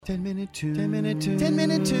10-minute tune. 10-minute tune.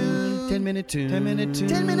 10-minute tune. 10-minute tune. 10-minute tune.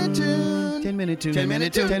 10-minute tune. 10-minute tune.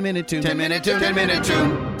 10-minute tune. 10-minute tune. 10-minute tune. 10-minute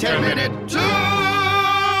tune. 10-minute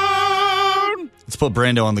tune. Let's put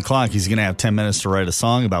Brando on the clock. He's going to have 10 minutes to write a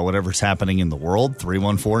song about whatever's happening in the world.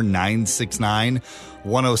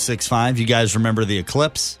 314-969-1065. You guys remember the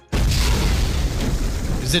eclipse?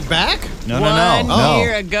 Is it back? No. One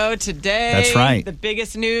year ago today. That's right. The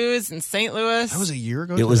biggest news in St. Louis. That was a year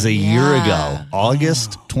ago? It was a year Yeah. ago.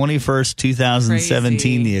 August 21st,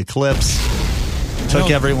 2017. Crazy. The eclipse took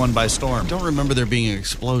everyone by storm. Don't remember there being an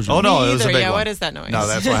explosion. Oh, no, Me it was a either. big Yeah, one. what is that noise? No,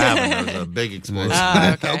 that's what happened. There was a big explosion.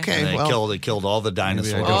 Okay. And it killed all the Maybe I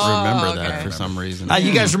dinosaurs. don't remember okay. that for some reason.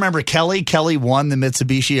 You guys remember Kelly? Kelly won the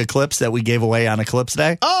Mitsubishi Eclipse that we gave away on Eclipse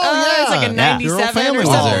Day. It was like a Yeah. 97 Your whole family or was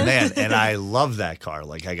something. there. Oh, man. And I love that car.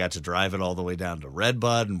 Like, I got to drive it all the way down to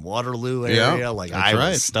Redbud and Waterloo area. Yeah, Like, that's I right.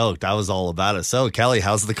 was stoked. I was all about it. So, Kelly,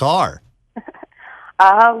 how's the car?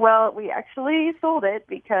 Well, we actually sold it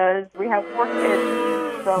because we have 4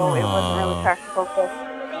 kids, so it wasn't really practical.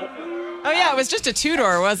 Oh, yeah, it was just a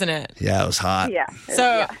two-door, wasn't it? Yeah, it was hot. Yeah.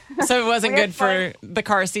 So it wasn't We had good for the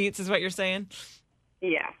car seats, is what you're saying?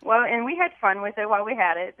 Yeah. Well, and we had fun with it while we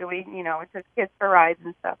had it. We took kids for rides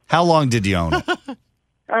and stuff. How long did you own it?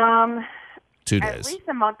 2 At days. least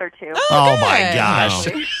a month or two. Oh, good. my gosh.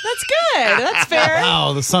 That's good. That's fair.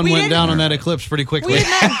 Wow, the sun We went didn't- down on that eclipse pretty quickly. We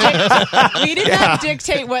did not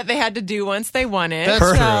dictate what they had to do once they won it. That's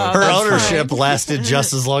Her, true. her that's ownership fine. lasted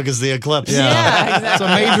just as long as the eclipse. Yeah, It's exactly.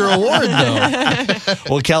 a major award, though.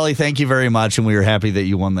 Well, Kelly, thank you very much. And we were happy that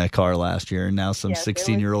you won that car last year. And now some Yes, it was-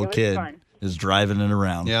 16-year-old it was kid fun. is driving it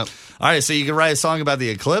around. Yep. All right, so you can write a song about the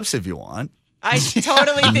eclipse if you want. I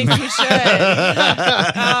totally think you should.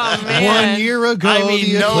 Oh, man. 1 year ago, I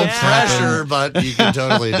mean, the no eclipse pressure, but you can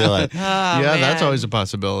totally do it. Yeah, that's man. always a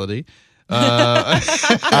possibility.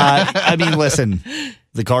 I mean, listen,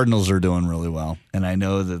 the Cardinals are doing really well. And I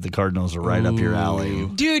know that the Cardinals are right up your alley.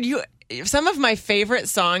 Dude, some of my favorite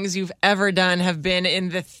songs you've ever done have been in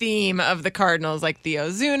the theme of the Cardinals. Like the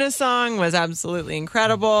Ozuna song was absolutely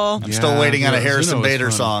incredible. I'm still waiting on a yeah, Harrison Ozuna was Bader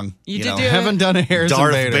fun. song. You know, did do Haven't done a Harrison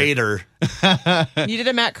Darth Bader. Bader, You did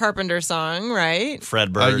a Matt Carpenter song, right?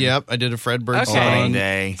 Fred Bird. Yep, I did a Fred Bird Okay. Opening song.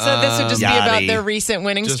 Day. So this would just be about Yachty. their recent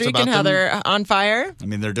winning Just streak about and how them. they're on fire. I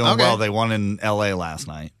mean, they're doing Okay. well. They won in L.A. last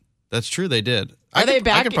night. That's true, they did. Are they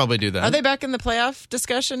back? I could probably do that. Are they back in the playoff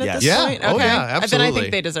discussion at Yes. this Yeah. point? Oh, Okay. yeah, Then I absolutely.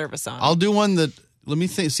 think they deserve a song. I'll do one that, let me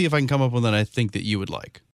see if I can come up with one that I think that you would like.